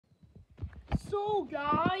So,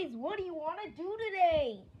 guys, what do you want to do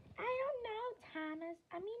today? I don't know, Thomas.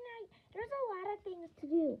 There's a lot of things to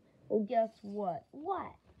do. Well, guess what?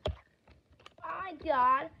 What? I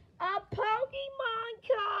got a Pokemon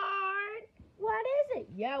card. What is it?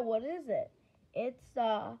 Yeah, what is it? It's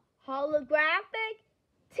a holographic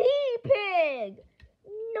T-Pig.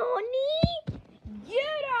 Nani?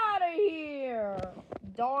 Get out of here.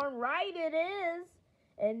 Darn right it is.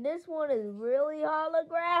 And this one is really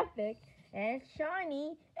holographic, and it's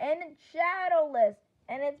shiny, and it's shadowless,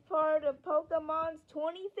 and it's part of Pokemon's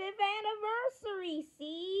 25th anniversary,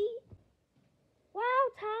 see?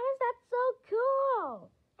 Wow, Thomas, that's so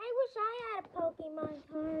cool. I wish I had a Pokemon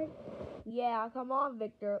card. Yeah, come on,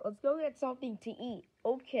 Victor. Let's go get something to eat.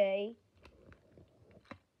 Okay.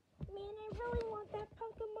 Man, I really want that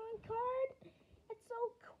Pokemon card. It's so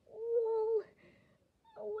cool.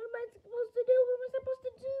 What am I supposed to do? What am I supposed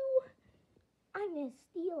to do? I'm going to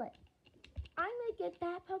steal it. I'm going to get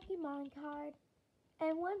that Pokemon card.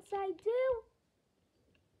 And once I do,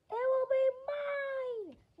 it will be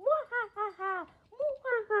mine. Mwahaha!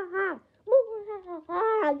 Mwahaha!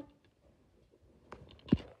 Mwahaha!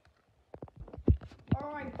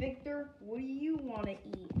 Alright, Victor, what do you want to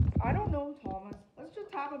eat? I don't know, Thomas. Let's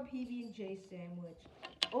just have a PB&J sandwich.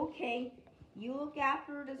 Okay, you look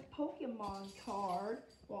after this Pokemon card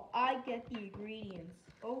while I get the ingredients.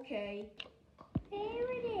 Okay.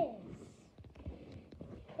 There it is.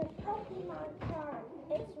 The Pokemon card.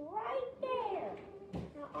 It's right there.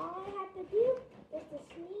 Now all I have to do is to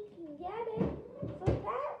sneak and get it. So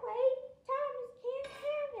that way, Thomas can't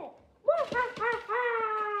have it. Mwahaha!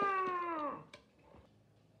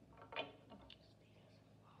 Okay.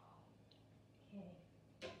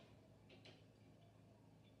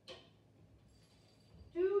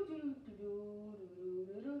 Do do do do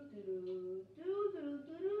do do do do do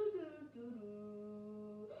do do do.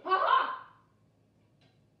 Ha ha!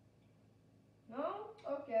 No?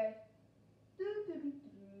 Okay. Do do do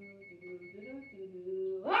do do do do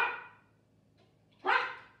do. Ha! Ha!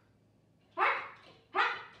 Ha! Ha!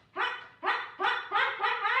 Ha! Ha! Ha!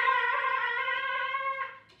 Ha!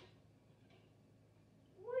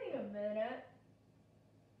 Wait a minute.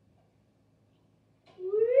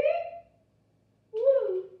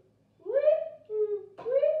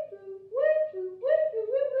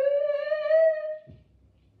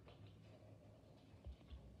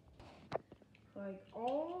 Like,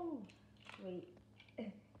 oh, wait.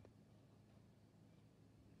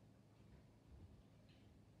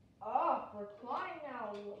 Oh, for crying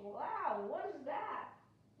out loud, what is that?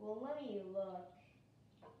 Well, let me look.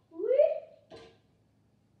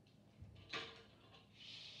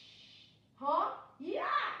 Huh? Yeah!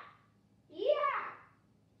 Yeah!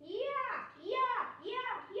 Yeah! Yeah!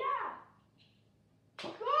 Yeah! Yeah! Go!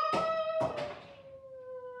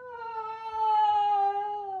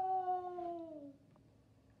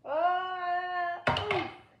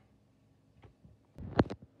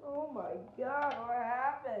 Oh my God, what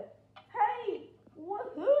happened? Hey,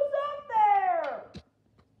 who's up there?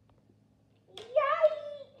 Yay!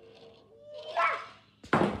 Yeah!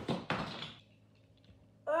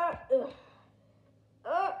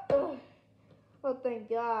 Oh, thank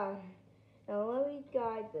God. Now let me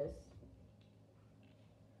guide this.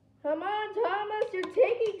 Come on, Thomas, you're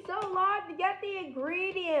taking so long to get the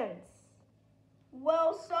ingredients.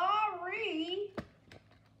 Well, sorry.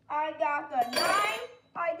 I got the knife,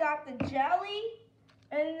 I got the jelly,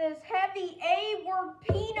 and this heavy A-word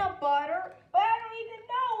peanut butter, but I don't even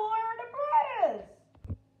know where the bread is.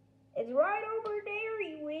 It's right over there,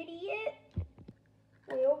 you idiot.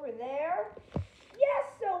 Way over there?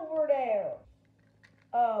 Yes, over there.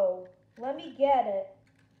 Oh, let me get it.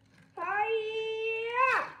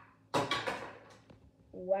 Hiya!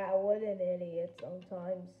 Wow, what an idiot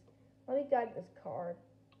sometimes. Let me guide this card.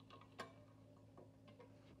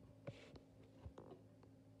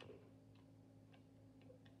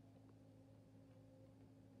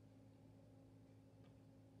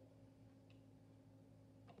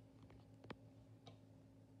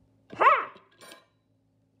 Ha!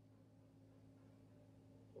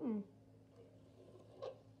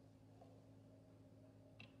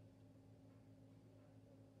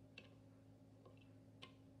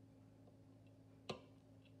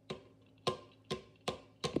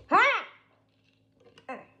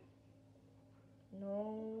 Ha!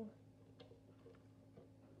 No.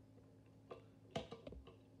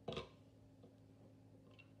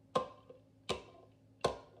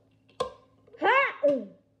 Ha! Ha!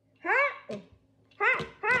 Ha! Ha!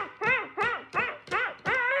 Ha! Ha! Ha!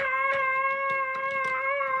 Ha!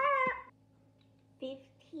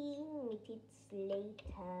 15 minutes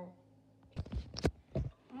later.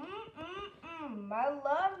 I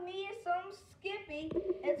love me some Skippy.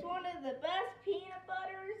 It's one of the best peanut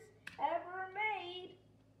butters ever made.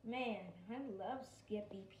 Man, I love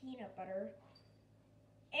Skippy peanut butter.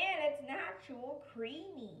 And it's natural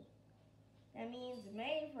creamy. That means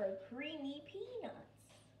made for creamy peanuts.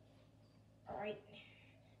 Alright,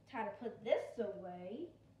 time to put this away.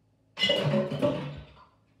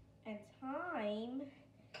 And time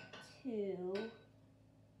to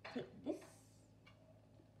take this.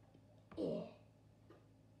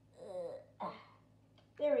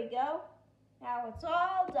 There we go. Now it's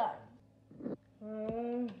all done.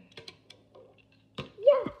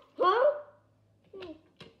 Yeah, huh?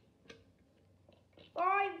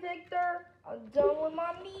 Alright, Victor. I'm done with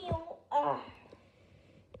my meal. Oh,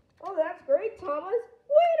 that's great, Thomas.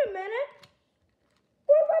 Wait a minute.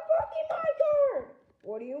 Where's my Pokemon card?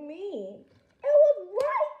 What do you mean? It was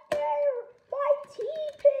right there. My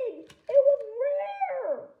T-Pig. It was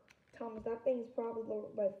rare. Thomas, that thing's probably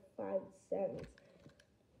like 5 cents.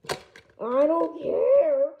 I don't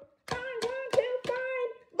care. I want to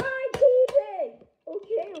find my T-Pig.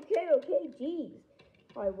 Okay, geez.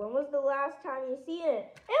 Alright, when was the last time you seen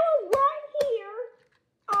it? It was right here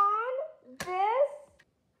on this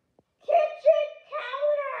kitchen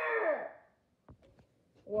counter.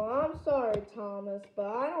 Well, I'm sorry, Thomas, but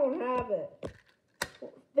I don't have it.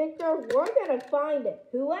 Victor, we're gonna find it.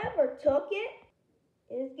 Whoever took it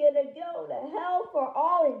is gonna go to hell for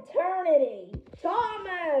all eternity.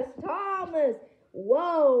 Thomas!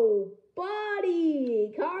 Whoa,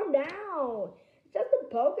 buddy, calm down. It's just a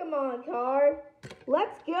Pokemon card.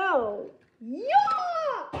 Let's go.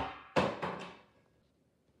 Yeah!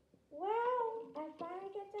 Well, I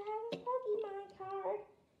finally get to have a Pokemon card.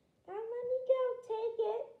 Now let me go take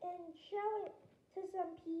it and show it to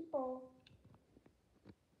some people.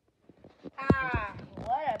 Ah,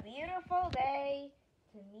 what a beautiful day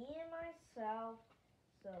to me and myself.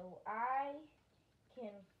 So I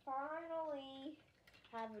can finally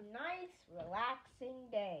have a nice, relaxing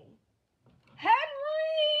day.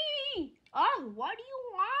 Henry! Oh, what do you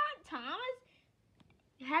want, Thomas?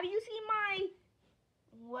 Have you seen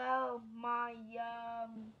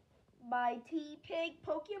my T-Pig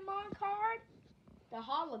Pokemon card? The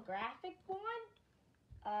holographic one?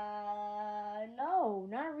 No,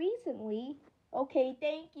 not recently. Okay,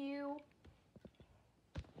 thank you.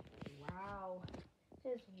 Wow.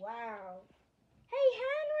 Just wow. Hey,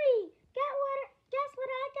 Henry, guess what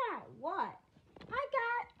I got? What? I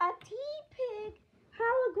got a T-Pig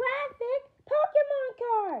holographic Pokemon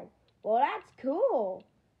card. Well, that's cool.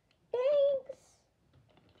 Thanks.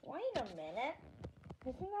 Wait a minute.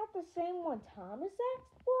 Isn't that the same one Thomas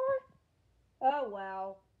asked for? Oh,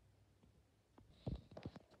 well.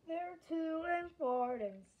 They're 2 and 4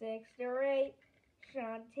 and 6 to 8.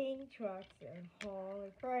 Shunting trucks and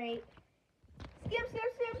hauling freight.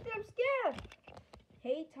 Skip.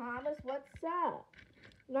 Hey, Thomas, what's up?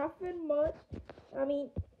 Nothing much. I mean,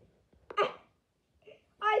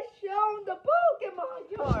 I shown the Pokemon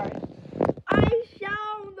card.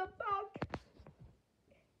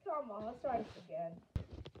 Come on, let's try this again.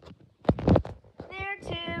 They're 2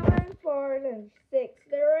 and 4 and 6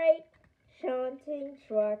 to 8. Shunting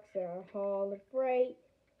trucks are hauling freight.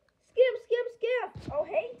 Skip. Oh,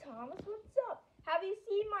 hey, Thomas, what's up? Have you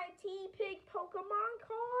seen my T-Pig Pokemon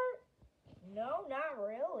card? No, not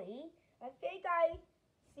really. I think I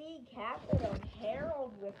see Captain or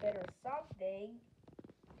Harold with it or something.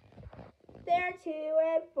 They're 2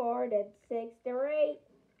 and 4 and 6 to 8.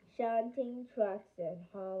 Shunting trucks and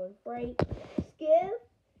hauling freight. Skip?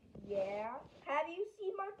 Yeah. Have you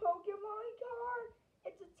seen my Pokemon card?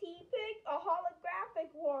 It's a T-Pig, a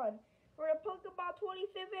holographic one, for the Pokemon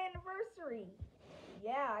 25th anniversary.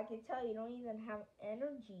 Yeah, I can tell you don't even have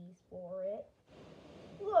energies for it.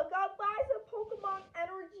 Look, I'll buy some Pokemon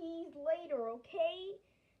energies later, okay?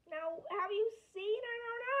 Now, have you seen it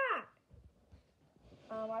or not?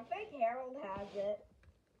 I think Harold has it.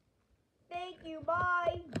 Thank you,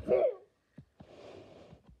 bye.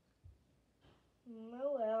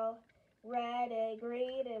 Oh well. Red and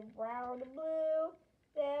green and brown and blue.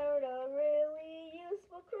 They're the really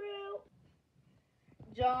useful crew.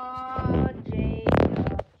 John,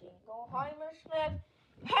 Jacob, Jingleheimer, Smith.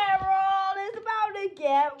 Harold is about to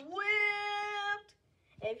get whipped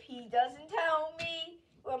if he doesn't tell me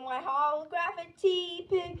where my holographic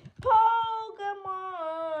T-Pig Pokemon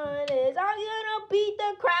is. I'm gonna beat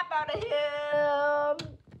the crap out of him.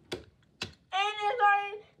 And it's our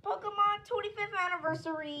Pokemon 25th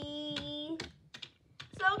anniversary.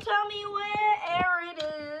 So tell me where it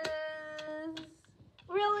is.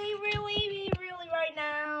 Really right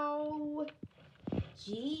now.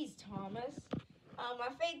 Jeez, Thomas. I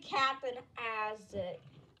think Captain has it.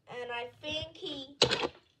 And I think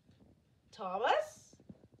Thomas?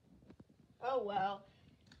 Oh well.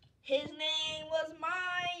 His name was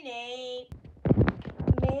my name.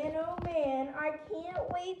 Man, oh man, I can't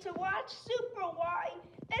wait to watch Super Y.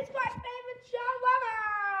 It's my favorite show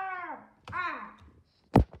ever!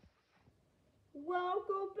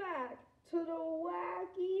 Welcome back to the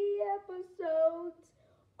wacky episodes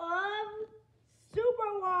of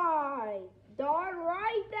Super Y. Darn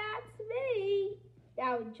right, that's me.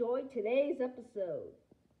 Now enjoy today's episode.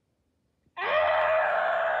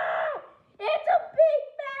 Ah! It's a big,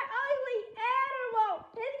 fat, ugly animal!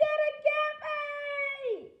 It's gonna get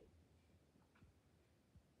me!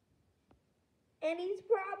 And he's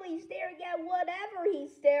probably staring at whatever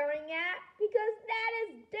he's staring at because that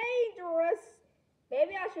is dangerous.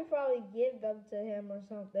 Maybe I should probably give them to him or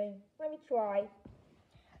something. Let me try.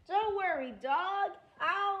 Don't worry, dog.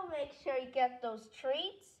 I'll make sure you get those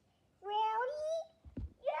treats. Really?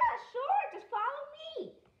 Yeah, sure. Just follow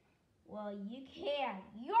me. Well, you can.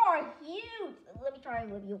 You're huge. Let me try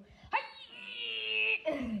with you.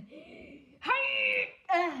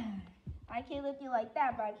 I can lift you like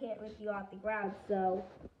that, but I can't lift you off the ground, so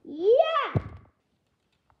yeah!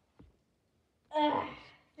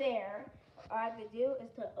 There. All I have to do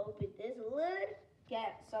is to open this lid,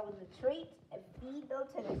 get some of the treats, and feed them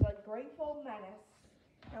to this ungrateful menace.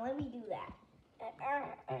 Now let me do that.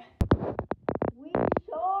 We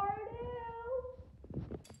sure do.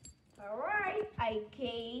 All right, I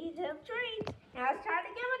gave him treats. Now it's time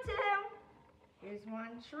to give it to him. Here's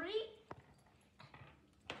one treat.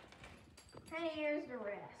 And here's the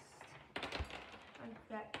rest.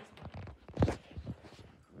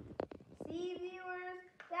 See, viewers,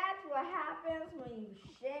 that's what happens when you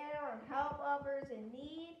share and help others in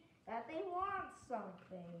need, that they want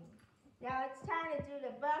something. Now it's time to do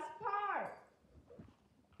the best part.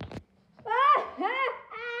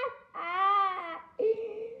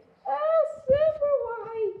 Oh, Super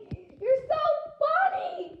Y, you're so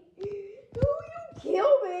funny. You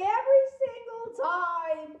kill me every single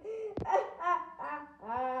time.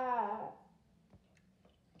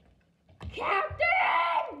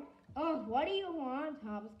 Captain! Oh, what do you want,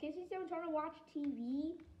 Thomas? Can't you still trying to watch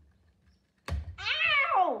TV?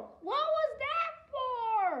 Ow! What was that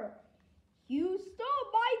for? You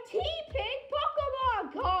stole my T-Pig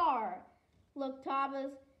Pokemon card! Look,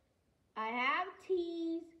 Thomas, I have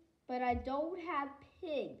T's, but I don't have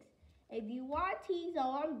pigs. If you want T's,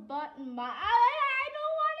 I'll unbutton my... I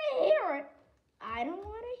don't want to hear it. I don't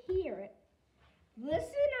want to hear it. Listen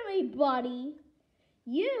to me, buddy.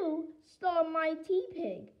 You stole my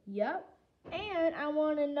T-Pig. Yep. And I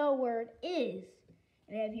want to know where it is.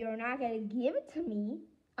 And if you're not going to give it to me,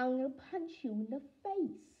 I'm going to punch you in the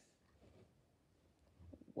face.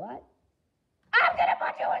 What? I'm going to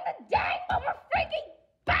punch you in the dang mother freaking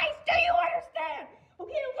face. Do you understand?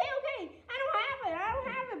 Okay. I don't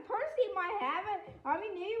have it. Percy might have it. I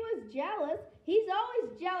mean, he was jealous. He's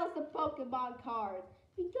always jealous of Pokemon cards.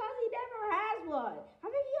 Because he never has one. I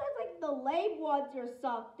mean, he has like the lame ones or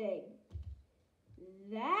something.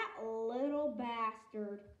 That little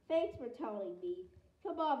bastard. Thanks for telling me.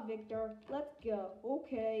 Come on, Victor. Let's go.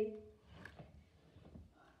 Okay.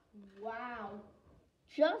 Wow.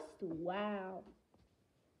 Just wow.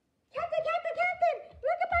 Captain!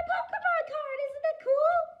 Look at my Pokemon card. Isn't it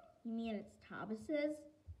cool? You mean it's Thomas's?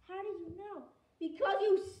 How did you know? Because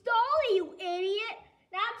you stole it, you idiot.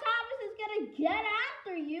 Now Thomas is going to get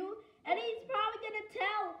after you, and he's probably going to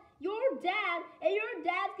tell your dad, and your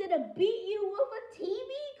dad's going to beat you with a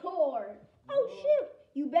TV cord. Oh, shoot.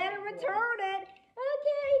 You better return it.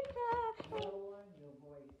 Okay.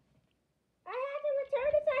 I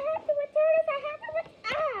have to return this.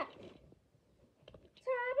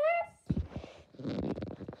 Thomas?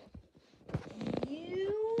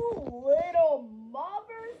 You little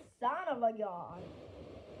mother son of a gun.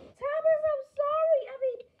 Thomas, I'm sorry. I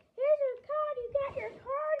mean, here's your card. You got your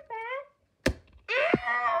card back.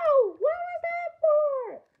 Ow! What was that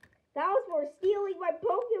for? That was for stealing my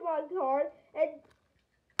Pokemon card. And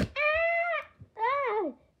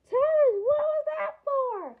Thomas, what was that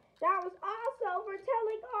for? That was also for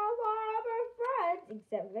telling all our other friends,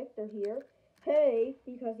 except Victor here, hey,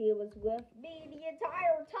 because he was with me the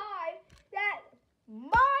entire time, that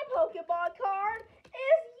my Pokemon card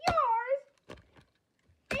is yours.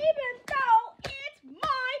 Even though it's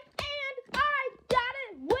mine and I got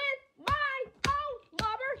it with my own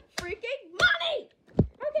mother freaking money.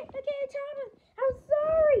 Okay, Thomas, I'm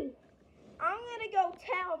sorry. I'm going to go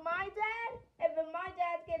tell my dad, and then my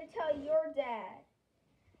dad's going to tell your dad.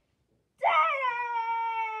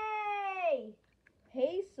 Daddy!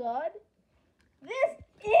 Hey, son. This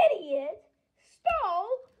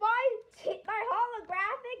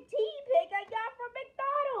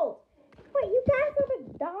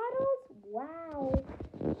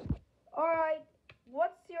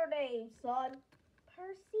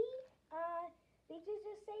Did you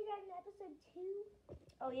just say that in episode 2?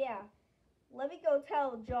 Oh yeah. Let me go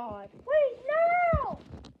tell John. Wait, no!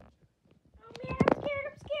 Oh man, I'm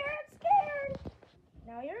scared.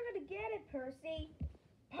 Now you're gonna get it, Percy.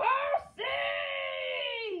 Percy!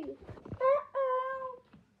 Uh-oh.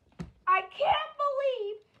 I can't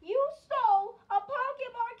believe you stole a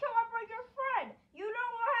Pokemon card from your friend. You know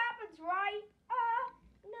what happens, right?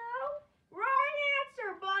 No. Wrong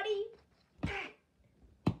answer, buddy.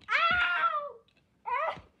 Ow!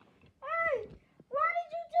 Hey, why did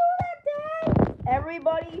you do that, Dad?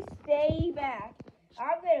 Everybody stay back.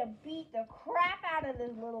 I'm gonna beat the crap out of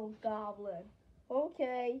this little goblin.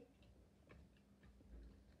 Okay.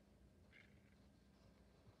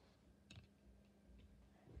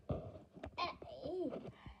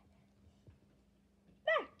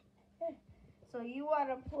 So you want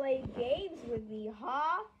to play games with me,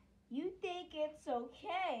 huh? You think it's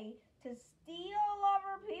okay to steal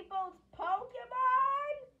other people's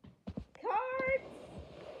Pokemon cards?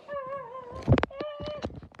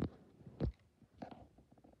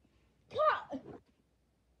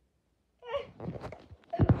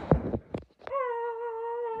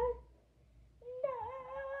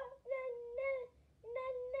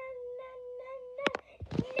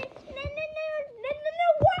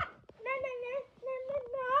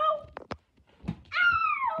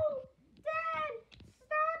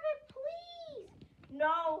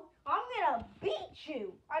 No, I'm gonna beat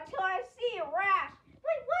you until I see a rash.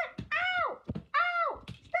 Wait, what? Ow! Ow!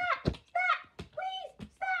 Stop! Please,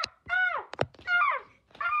 stop! Ow! Ow!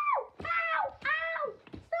 Ow! Ow! Ow!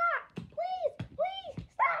 Stop! Please,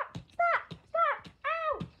 stop!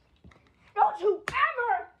 Ow! Don't you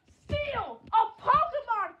ever steal a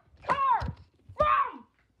Pokemon card from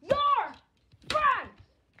your friend!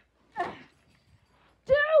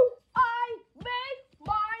 Do I make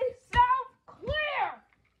myself clear?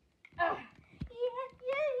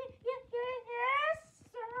 Yes,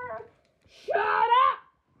 sir. Shut up!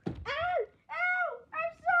 Ow!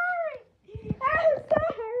 I'm sorry. I'm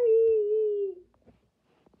sorry.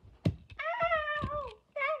 Ow!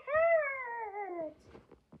 That hurt.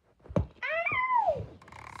 Ow!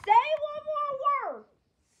 Say one more word!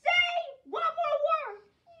 Say one more word!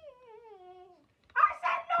 I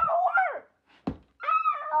said no word!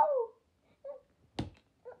 Ow!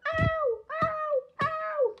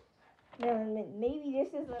 No, maybe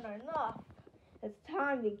this isn't enough. It's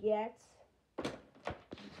time to get the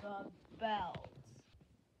belt.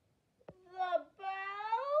 The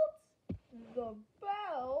belt? The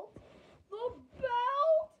belt? The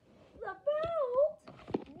belt? The belt?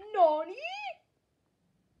 Nani?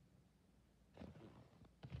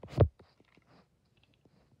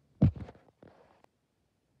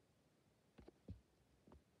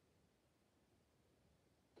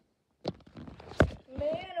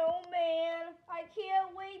 Man, oh man, I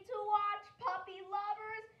can't wait to watch Puppy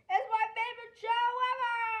Lovers. It's my favorite show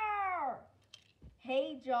ever!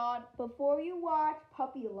 Hey, John, before you watch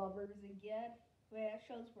Puppy Lovers again, that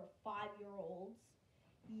show's for 5-year-olds.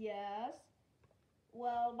 Yes.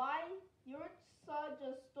 Well, your son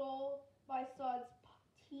just stole my son's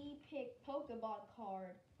T-Pick Pokemon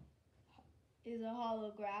card. Is it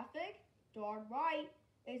holographic? Darn right.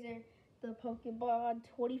 Is it the Pokemon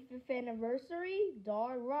 25th anniversary?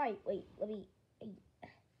 Darn right. Wait, let me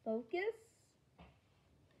focus.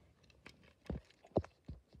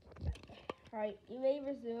 Alright, you may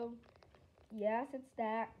resume. Yes, it's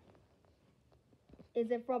that.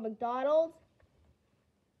 Is it from McDonald's?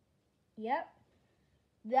 Yep.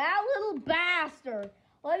 That little bastard.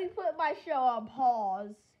 Let me put my show on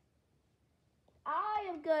pause. I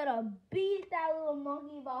am gonna beat that little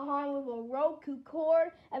monkey behind with a Roku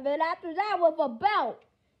cord, and then after that with a belt.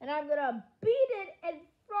 And I'm gonna beat it in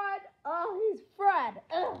front of his friend.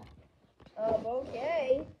 Ugh.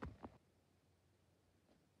 Okay.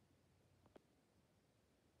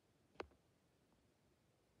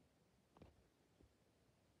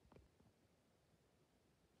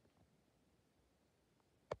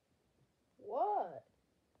 What?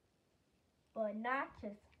 But not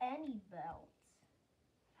just any belt.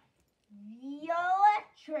 The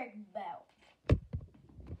electric belt.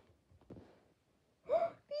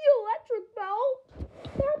 The electric belt?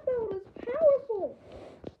 That belt is powerful.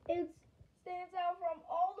 It stands out from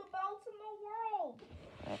all the belts in the world.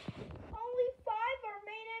 Only 5 are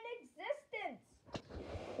made in existence.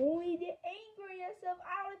 Only the angriest of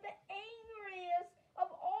out of the angriest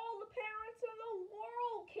of all the parents in the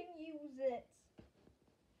world can use it.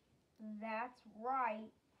 That's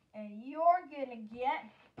right. And you're gonna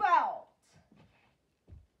get belt.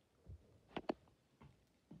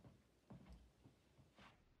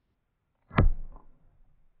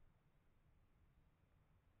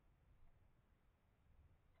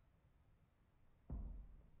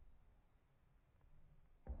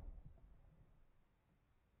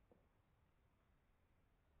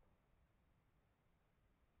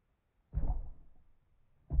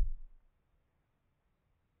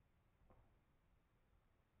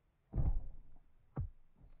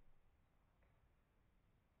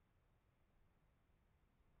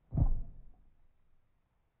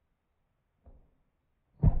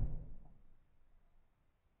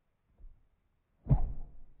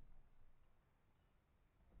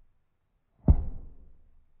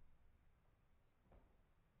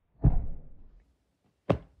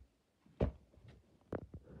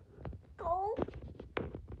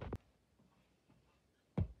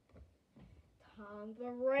 Time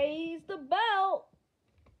to raise the belt.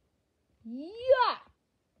 Yeah.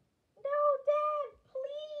 No, Dad,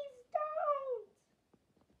 please don't.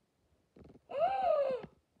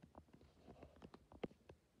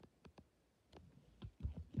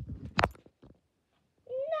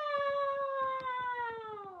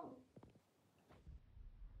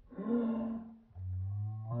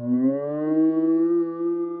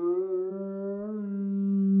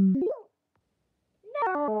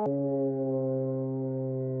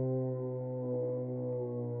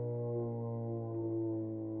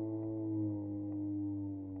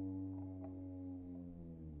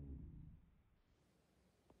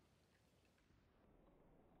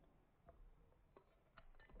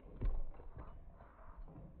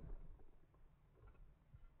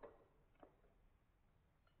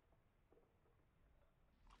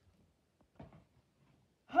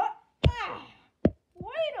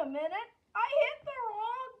 Wait a minute. I hit the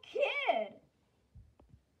wrong kid.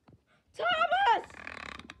 Thomas!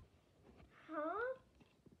 Huh?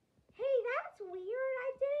 Hey, that's weird. I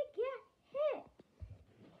didn't get hit.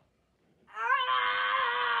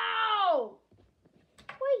 Ow!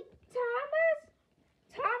 Wait, Thomas?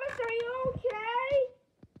 Thomas, are you okay?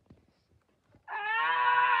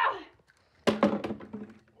 Ah!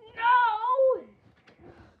 No!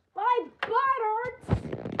 My butt hurts,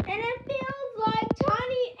 and it feels like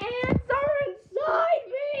tiny ants are inside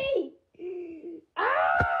me.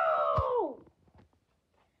 Ow!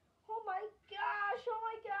 Oh my gosh, oh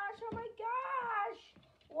my gosh, oh my gosh.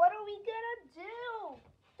 What are we gonna do?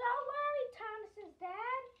 Don't worry, Thomas's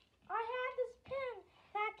dad. I had this pin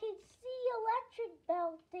that can see electric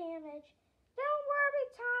belt damage. Don't worry,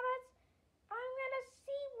 Thomas. I'm gonna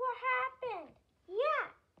see what happened. Yeah.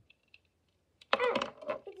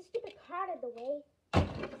 Get the stupid card out of the way.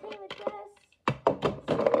 See with this.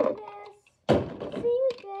 See with this. See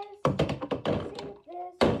with this.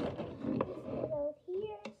 This will go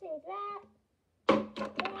here. Save that. And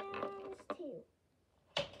this too.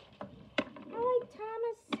 All right,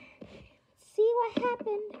 Thomas. See what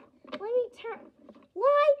happened. Let me turn.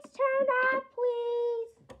 Lights turned off,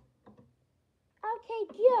 please. Okay,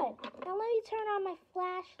 good. Now let me turn on my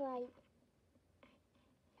flashlight.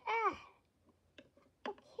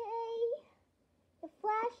 Okay. The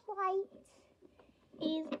flashlight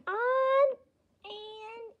is on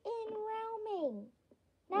and in roaming.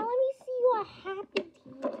 Now let me see what happened to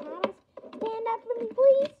you, Thomas. Stand up for me,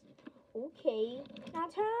 please. Okay. Now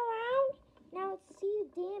turn around. Now let's see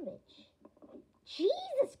the damage.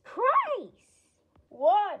 Jesus Christ!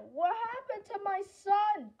 What? What happened to my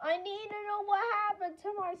son? I need to know what happened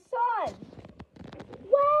to my son.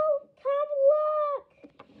 Well, come look.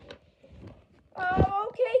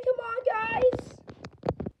 Okay, come on, guys.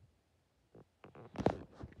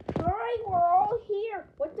 All right, we're all here.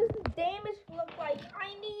 What does the damage look like?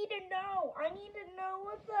 I need to know. I need to know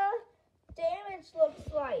what the damage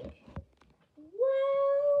looks like.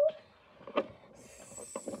 Well,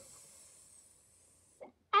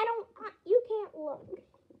 you can't look.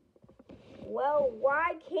 Well,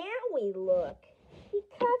 why can't we look?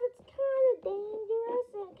 Because it's kind of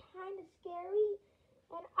dangerous and kind of scary.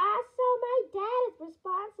 And also, my dad is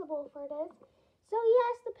responsible for this. So he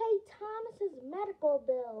has to pay Thomas's medical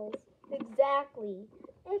bills. Exactly.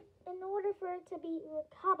 In order for it to be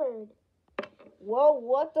recovered. Well,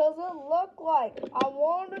 what does it look like? I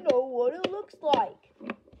want to know what it looks like.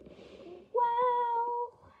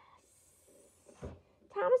 Well,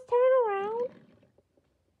 Thomas, turn around.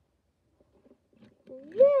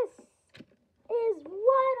 This is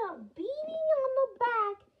what a beating on the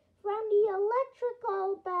back from the electrical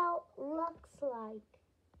belt looks like.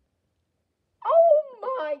 Oh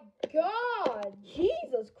my God!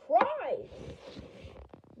 Jesus Christ!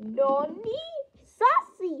 Nani?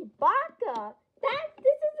 Sassy Baka! This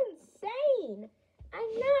is insane! I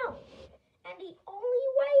know. And the only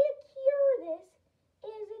way to cure this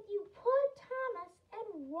is if you put Thomas in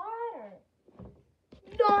water.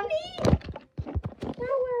 Nani?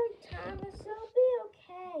 Don't worry, Thomas. It'll be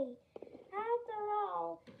okay. After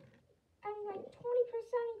all, like 20%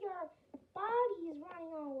 of your body is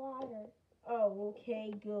running on water. Oh, okay,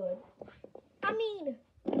 good.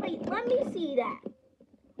 Wait, let me see that.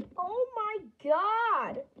 Oh my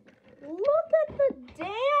God! Look at the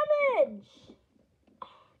damage!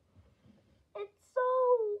 It's so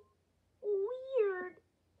weird.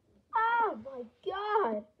 Oh my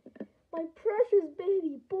God! My precious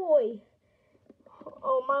baby boy.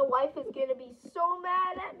 Oh, my wife is gonna be so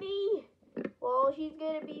mad at me. Well, she's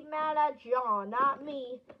gonna be mad at John, not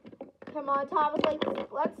me. Come on, Thomas,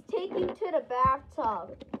 let's take you to the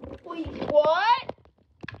bathtub. Wait, what?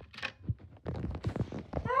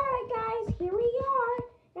 Alright, guys, here we are.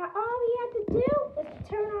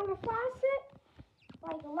 on the faucet,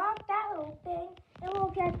 like lock that little thing, and we'll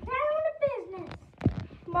get down to business.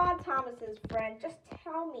 Come on, Thomas's friend, just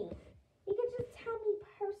tell me. You can just tell me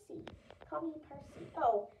Percy. Call me Percy.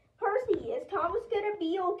 Oh, Percy, is Thomas gonna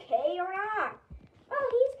be okay or not? Oh,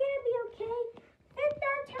 he's gonna be okay.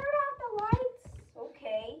 Victor, turn off the lights.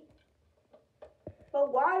 Okay.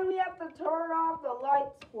 But why do we have to turn off the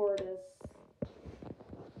lights for this?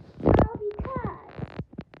 Well, because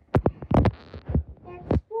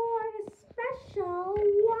it's for the special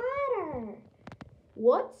water.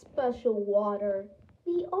 What special water?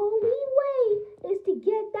 The only way is to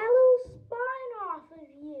get that little spine off of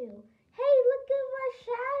you. Hey, look at my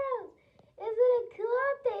shadows. Isn't it cool?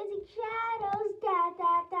 Daisy shadows. Da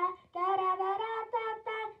da da da da da da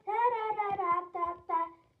da da da da da da da.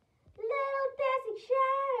 Little dancing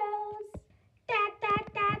shadows. Da da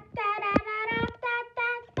da da da da da da da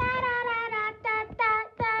da da da da da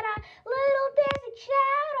da. Little dancing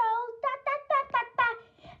shadows. Da da da da da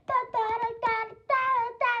da da da da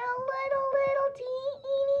da. Little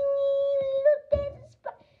teeny little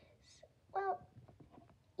dancing well,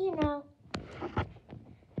 you know.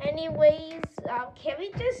 Anyways, can we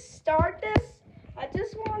just start this? I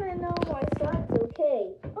just want to know my son's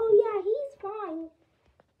okay. Oh yeah, he's fine.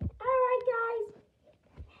 Alright guys,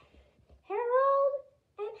 Harold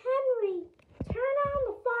and Henry, turn on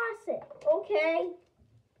the faucet. Okay.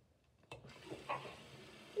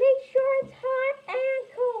 Make sure it's hot and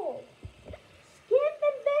cold. Skip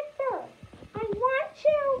and Victor, I want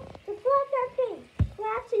you to flip that thing.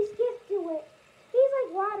 Well, actually, Skip do it. He's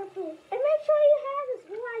like waterproof. And make sure you have this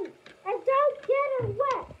light and don't get it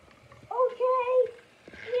wet. Okay?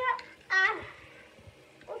 Yep.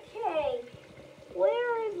 Okay.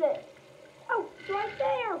 Where is it? Oh, it's right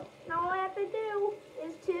there. Now all I have to do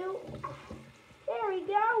is to... There we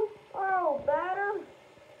go. Oh, better.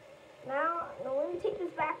 Now, let me take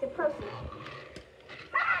this back to Percy.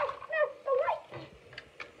 Ah! No, the light!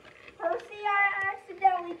 Percy, I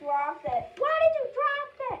accidentally dropped it. Why did you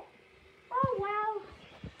drop it? Oh,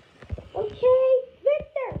 well. Okay,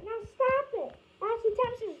 Victor, now stop it. Actually,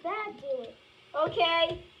 Thomas's dad do it. Okay.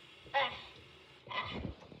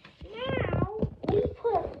 Now, we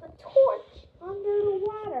put a torch under the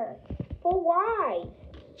water. But why?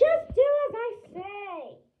 Just do as I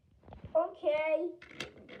say. Okay.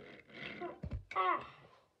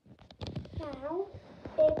 Now,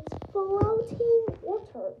 it's floating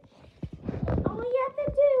water. All you have to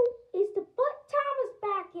do is to put Thomas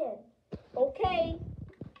back in. Okay.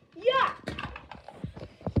 Yeah.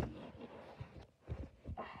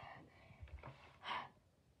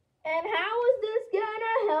 And how is this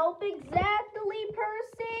gonna help exactly,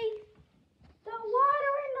 Percy? The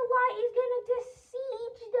water in the light is going to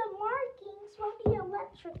besiege the markings from the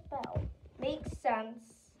electric bell. Makes sense.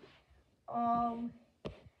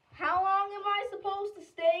 How long am I supposed to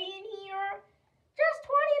stay in here? Just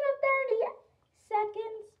 20 to 30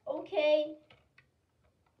 seconds. Okay.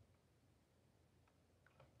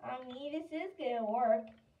 This is gonna work.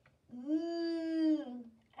 Ooh,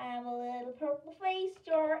 I'm a little purple face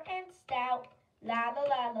jar and stout. La la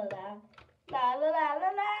la la la. La la la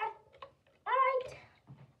la la.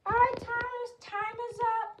 Alright, Thomas, time is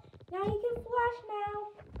up. Now you can flush now.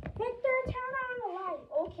 Victor, turn on the light.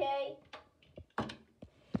 Okay.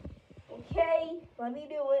 Okay, let me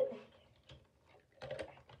do it.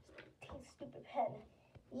 Stupid pen.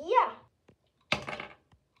 Yeah.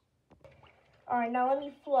 Alright, now let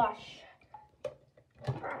me flush.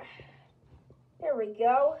 There we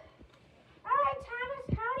go. Alright, Thomas,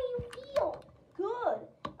 how do you feel? Good.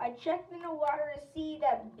 I checked in the water to see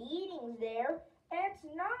that beating's there, and it's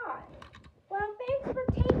not. Well, thanks for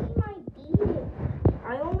taking my beating.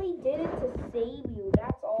 I only did it to save you,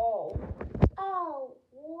 that's all. Oh,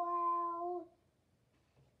 well,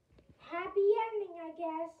 happy ending, I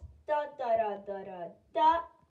guess. Da da da da da da.